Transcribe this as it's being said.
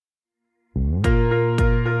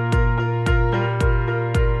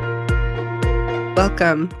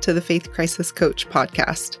Welcome to the Faith Crisis Coach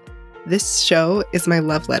podcast. This show is my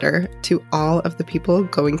love letter to all of the people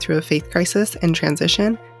going through a faith crisis and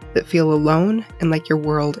transition that feel alone and like your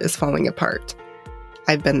world is falling apart.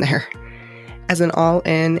 I've been there. As an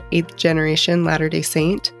all-in 8th generation Latter-day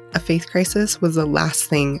Saint, a faith crisis was the last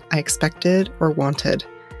thing I expected or wanted.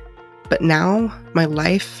 But now, my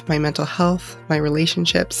life, my mental health, my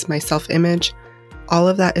relationships, my self-image, all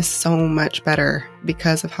of that is so much better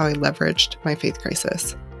because of how I leveraged my faith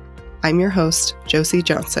crisis. I'm your host, Josie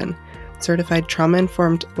Johnson, certified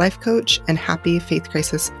trauma-informed life coach and happy faith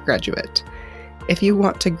crisis graduate. If you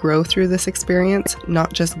want to grow through this experience,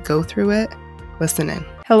 not just go through it, listen in.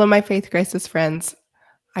 Hello, my faith crisis friends.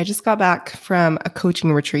 I just got back from a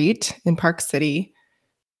coaching retreat in Park City.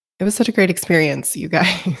 It was such a great experience, you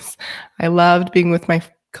guys. I loved being with my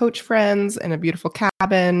coach friends in a beautiful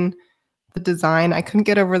cabin. The design, I couldn't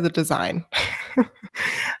get over the design.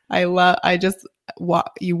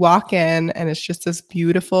 You walk in and it's just this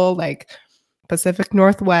beautiful like Pacific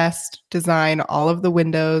Northwest design. All of the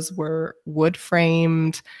windows were wood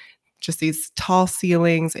framed, just these tall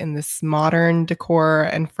ceilings and this modern decor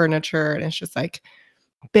and furniture. And it's just like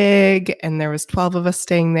big. And there was 12 of us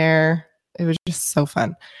staying there. It was just so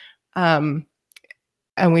fun. And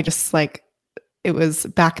we just it was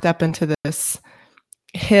backed up into this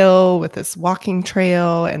hill with this walking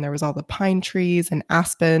trail, and there was all the pine trees and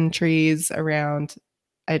aspen trees around.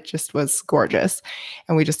 It just was gorgeous.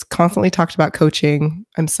 And we just constantly talked about coaching.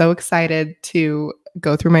 I'm so excited to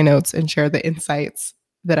go through my notes and share the insights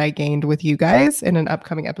that I gained with you guys in an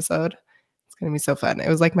upcoming episode. It's going to be so fun. It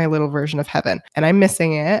was like my little version of heaven, and I'm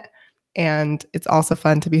missing it. And it's also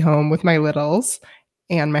fun to be home with my littles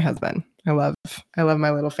and my husband. I love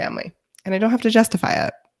my little family, and I don't have to justify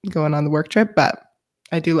it going on the work trip, but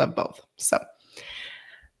I do love both. So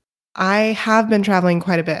I have been traveling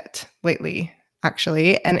quite a bit lately,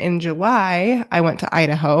 actually. And in July, I went to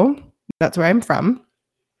Idaho. That's where I'm from.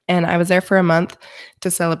 And I was there for a month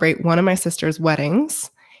to celebrate one of my sister's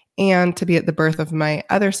weddings and to be at the birth of my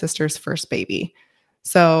other sister's first baby.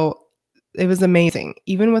 So it was amazing.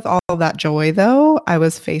 Even with all that joy, though, I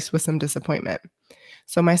was faced with some disappointment.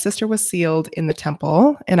 So my sister was sealed in the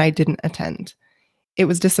temple and I didn't attend. It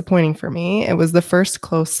was disappointing for me. It was the first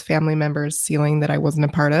close family member's sealing that I wasn't a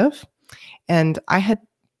part of. And I had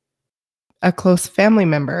a close family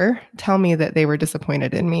member tell me that they were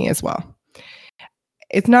disappointed in me as well.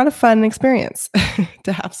 It's not a fun experience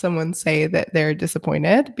to have someone say that they're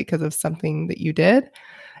disappointed because of something that you did.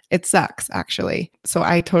 It sucks, actually. So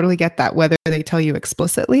I totally get that, whether they tell you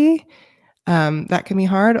explicitly, that can be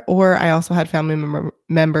hard. Or I also had family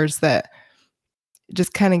members that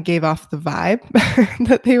just kind of gave off the vibe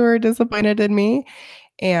that they were disappointed in me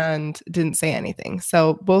and didn't say anything.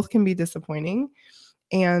 So both can be disappointing,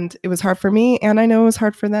 and it was hard for me, and I know it was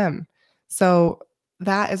hard for them. So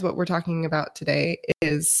that is what we're talking about today,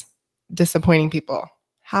 is disappointing people,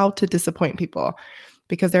 how to disappoint people,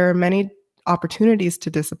 because there are many opportunities to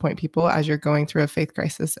disappoint people as you're going through a faith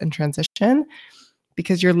crisis and transition,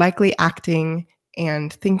 because you're likely acting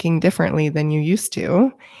and thinking differently than you used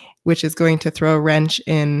to, which is going to throw a wrench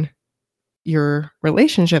in your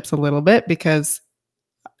relationships a little bit, because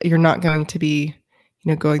you're not going to be,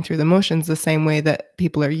 going through the motions the same way that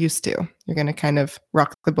people are used to. You're going to kind of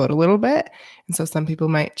rock the boat a little bit. And so some people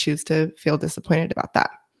might choose to feel disappointed about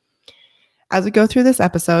that. As we go through this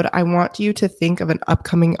episode, I want you to think of an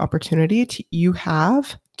upcoming opportunity you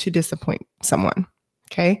have to disappoint someone.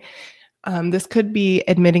 Okay. This could be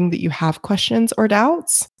admitting that you have questions or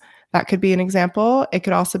doubts. That could be an example. It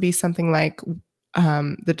could also be something like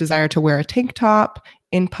the desire to wear a tank top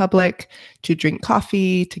in public, to drink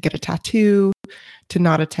coffee, to get a tattoo, to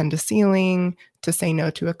not attend a sealing, to say no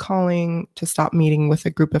to a calling, to stop meeting with a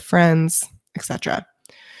group of friends, etc.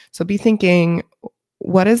 So be thinking,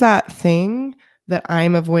 what is that thing that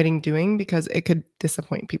I'm avoiding doing because it could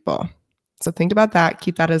disappoint people? So think about that.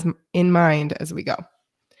 Keep that in mind as we go.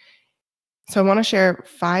 So I want to share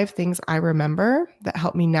 5 things I remember that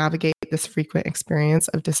help me navigate this frequent experience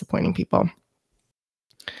of disappointing people.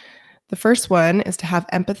 The first one is to have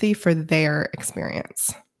empathy for their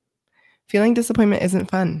experience. Feeling disappointment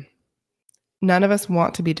isn't fun. None of us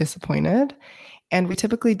want to be disappointed, and we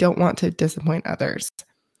typically don't want to disappoint others.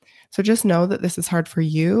 So just know that this is hard for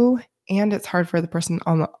you, and it's hard for the person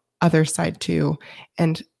on the other side too,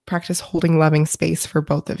 and practice holding loving space for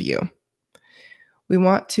both of you. We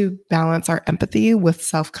want to balance our empathy with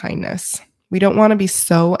self-kindness. We don't want to be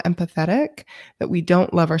so empathetic that we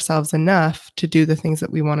don't love ourselves enough to do the things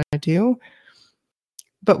that we want to do.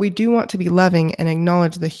 But we do want to be loving and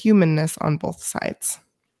acknowledge the humanness on both sides.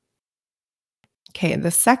 Okay,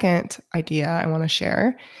 the second idea I want to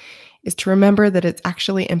share is to remember that it's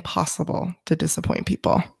actually impossible to disappoint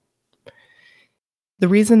people. The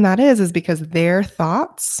reason that is because their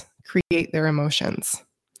thoughts create their emotions.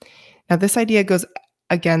 Now, this idea goes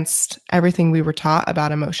against everything we were taught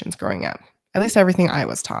about emotions growing up, at least everything I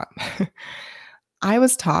was taught. I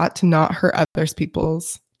was taught to not hurt other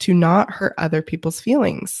people's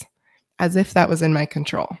feelings, as if that was in my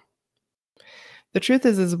control. The truth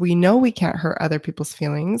is we know we can't hurt other people's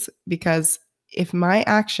feelings because if my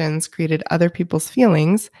actions created other people's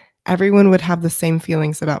feelings, everyone would have the same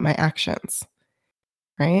feelings about my actions,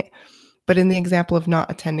 right? But in the example of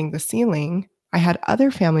not attending the ceiling, I had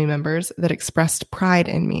other family members that expressed pride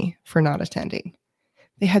in me for not attending.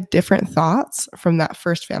 They had different thoughts from that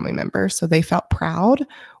first family member. So they felt proud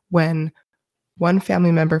when one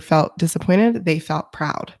family member felt disappointed, they felt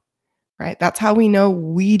proud, right? That's how we know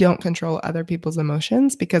we don't control other people's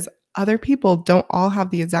emotions because other people don't all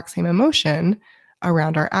have the exact same emotion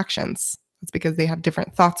around our actions. It's because they have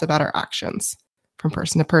different thoughts about our actions from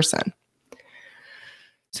person to person.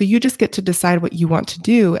 So you just get to decide what you want to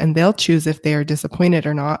do, and they'll choose if they are disappointed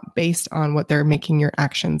or not based on what they're making your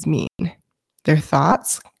actions mean. Their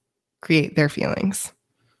thoughts create their feelings.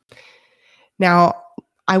 Now,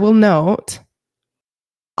 I will note,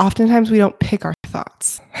 oftentimes we don't pick our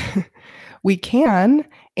thoughts. We can,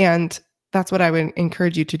 and that's what I would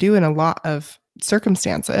encourage you to do in a lot of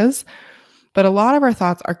circumstances. But a lot of our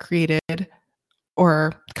thoughts are created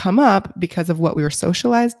or come up because of what we were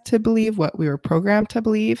socialized to believe, what we were programmed to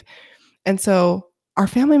believe. And so our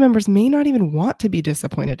family members may not even want to be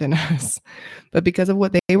disappointed in us, but because of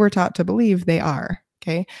what they were taught to believe, they are.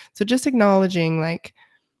 Okay. So just acknowledging like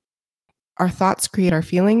our thoughts create our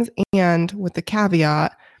feelings, and with the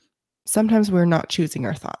caveat, sometimes we're not choosing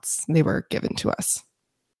our thoughts, they were given to us.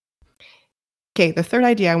 Okay, the third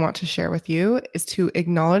idea I want to share with you is to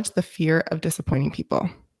acknowledge the fear of disappointing people,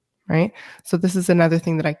 right? So this is another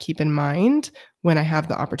thing that I keep in mind when I have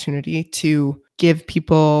the opportunity to give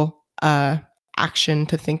people action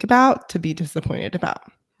to think about, to be disappointed about,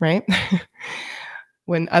 right?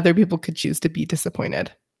 When other people could choose to be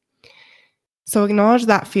disappointed. So acknowledge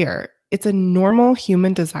that fear. It's a normal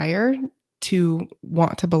human desire to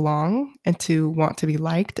want to belong and to want to be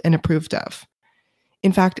liked and approved of.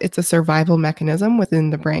 In fact, it's a survival mechanism within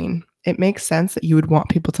the brain. It makes sense that you would want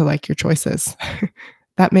people to like your choices.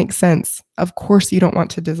 That makes sense. Of course, you don't want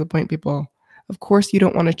to disappoint people. Of course, you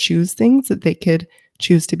don't want to choose things that they could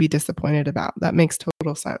choose to be disappointed about. That makes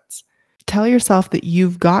total sense. Tell yourself that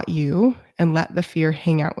you've got you and let the fear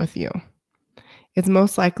hang out with you. It's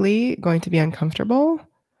most likely going to be uncomfortable,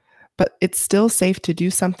 but it's still safe to do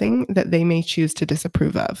something that they may choose to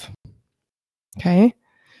disapprove of. Okay?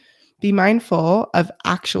 Be mindful of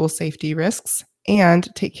actual safety risks and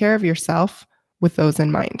take care of yourself with those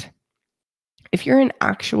in mind. If you're in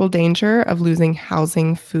actual danger of losing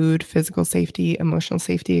housing, food, physical safety, emotional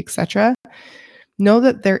safety, etc., know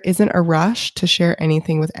that there isn't a rush to share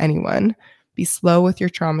anything with anyone. Be slow with your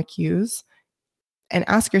trauma cues and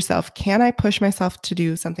ask yourself, can I push myself to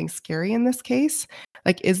do something scary in this case?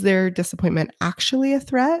 Like, is their disappointment actually a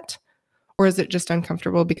threat? Or is it just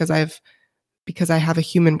uncomfortable because I have a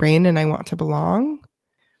human brain and I want to belong?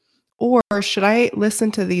 Or should I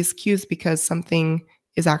listen to these cues because something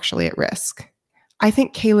is actually at risk? I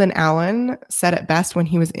think Kalen Allen said it best when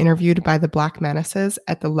he was interviewed by the Black Menaces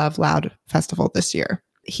at the Love Loud Festival this year.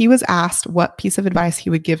 He was asked what piece of advice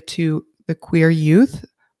he would give to the queer youth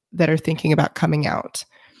that are thinking about coming out.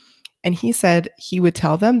 And he said he would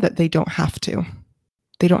tell them that they don't have to.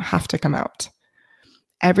 They don't have to come out.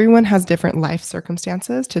 Everyone has different life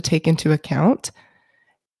circumstances to take into account.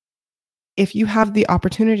 If you have the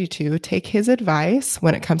opportunity to, take his advice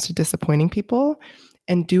when it comes to disappointing people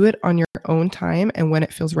and do it on your own time and when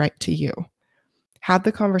it feels right to you. Have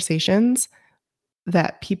the conversations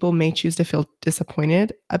that people may choose to feel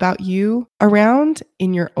disappointed about you around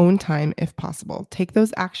in your own time if possible. Take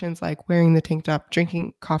those actions like wearing the tank top,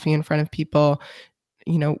 drinking coffee in front of people,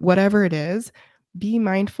 whatever it is. Be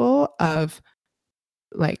mindful of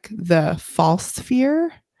like the false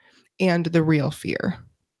fear and the real fear.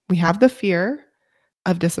 We have the fear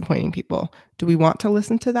of disappointing people. Do we want to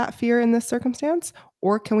listen to that fear in this circumstance?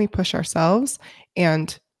 Or can we push ourselves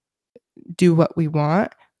and do what we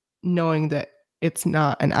want, knowing that it's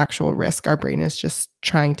not an actual risk? Our brain is just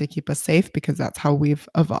trying to keep us safe because that's how we've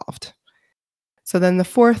evolved. So then the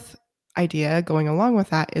fourth idea going along with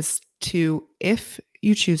that is to, if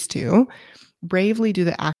you choose to, bravely do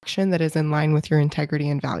the action that is in line with your integrity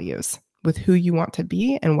and values, with who you want to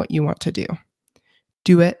be and what you want to do.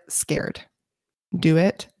 Do it scared. Do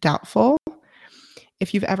it doubtful.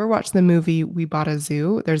 If you've ever watched the movie We Bought a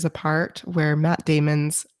Zoo, there's a part where Matt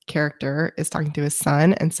Damon's character is talking to his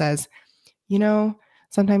son and says,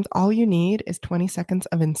 sometimes all you need is 20 seconds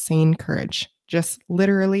of insane courage. Just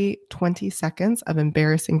literally 20 seconds of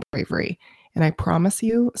embarrassing bravery. And I promise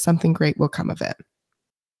you something great will come of it.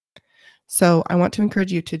 So I want to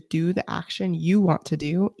encourage you to do the action you want to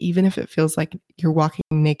do, even if it feels like you're walking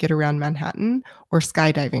naked around Manhattan or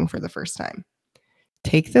skydiving for the first time.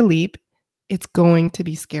 Take the leap. It's going to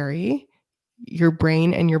be scary. Your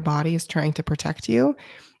brain and your body is trying to protect you.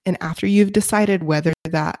 And after you've decided whether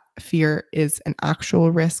that fear is an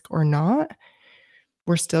actual risk or not,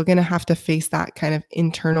 we're still going to have to face that kind of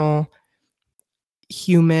internal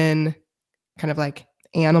human, kind of like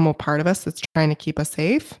animal part of us that's trying to keep us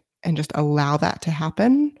safe, and just allow that to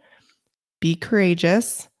happen. Be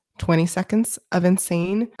courageous, 20 seconds of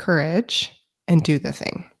insane courage, and do the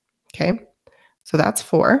thing. Okay. So that's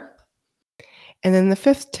 4. And then the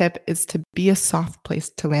 5th tip is to be a soft place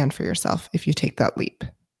to land for yourself if you take that leap.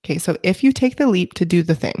 Okay. So if you take the leap to do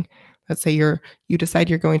the thing, let's say you decide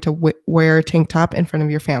you're going to wear a tank top in front of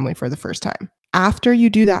your family for the first time. After you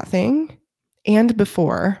do that thing and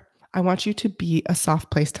before, I want you to be a soft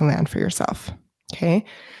place to land for yourself. Okay.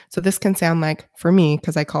 So this can sound like, for me,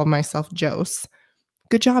 because I call myself Jose,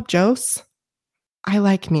 good job, Jose. I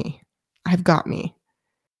like me. I've got me.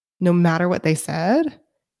 No matter what they said,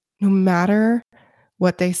 even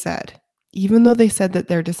though they said that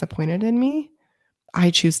they're disappointed in me,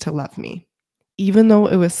 I choose to love me. Even though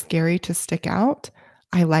it was scary to stick out,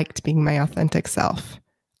 I liked being my authentic self.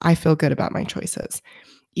 I feel good about my choices.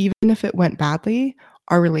 Even if it went badly,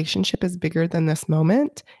 our relationship is bigger than this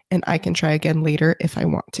moment, and I can try again later if I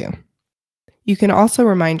want to. You can also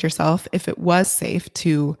remind yourself, if it was safe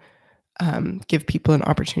to give people an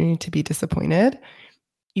opportunity to be disappointed,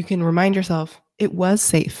 you can remind yourself it was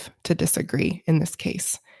safe to disagree in this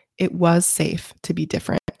case. It was safe to be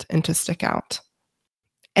different and to stick out.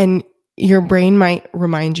 And your brain might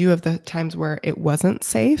remind you of the times where it wasn't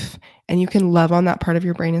safe, and you can love on that part of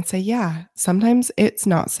your brain and say, yeah, sometimes it's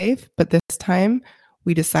not safe, but this time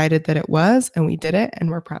we decided that it was, and we did it, and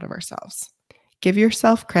we're proud of ourselves. Give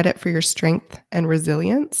yourself credit for your strength and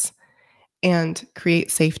resilience, and create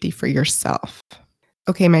safety for yourself.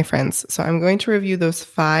 Okay, my friends, so I'm going to review those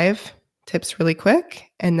 5 tips really quick,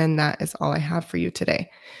 and then that is all I have for you today.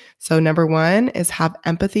 So number 1 is have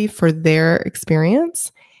empathy for their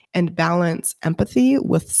experience and balance empathy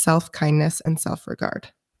with self-kindness and self-regard.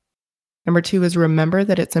 Number 2 is remember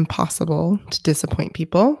that it's impossible to disappoint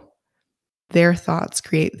people. Their thoughts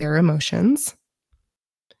create their emotions.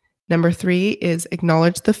 Number 3 is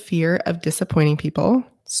acknowledge the fear of disappointing people.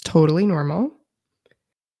 It's totally normal.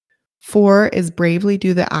 4 is bravely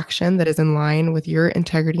do the action that is in line with your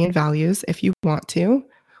integrity and values if you want to,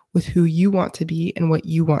 with who you want to be and what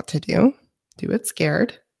you want to do. Do it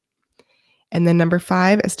scared. And then number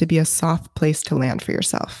 5 is to be a soft place to land for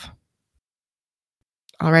yourself.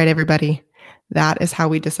 All right, everybody. That is how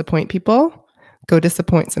we disappoint people. Go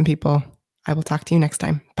disappoint some people. I will talk to you next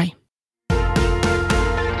time. Bye.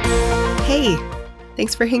 Hey,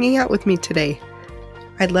 thanks for hanging out with me today.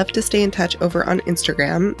 I'd love to stay in touch over on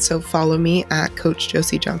Instagram, so follow me at Coach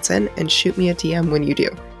Josie Johnson and shoot me a DM when you do.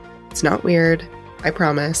 It's not weird, I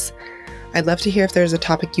promise. I'd love to hear if there's a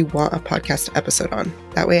topic you want a podcast episode on.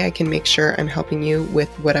 That way I can make sure I'm helping you with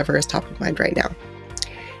whatever is top of mind right now.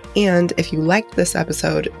 And if you liked this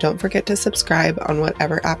episode, don't forget to subscribe on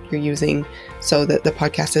whatever app you're using so that the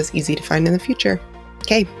podcast is easy to find in the future.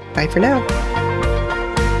 Okay, bye for now.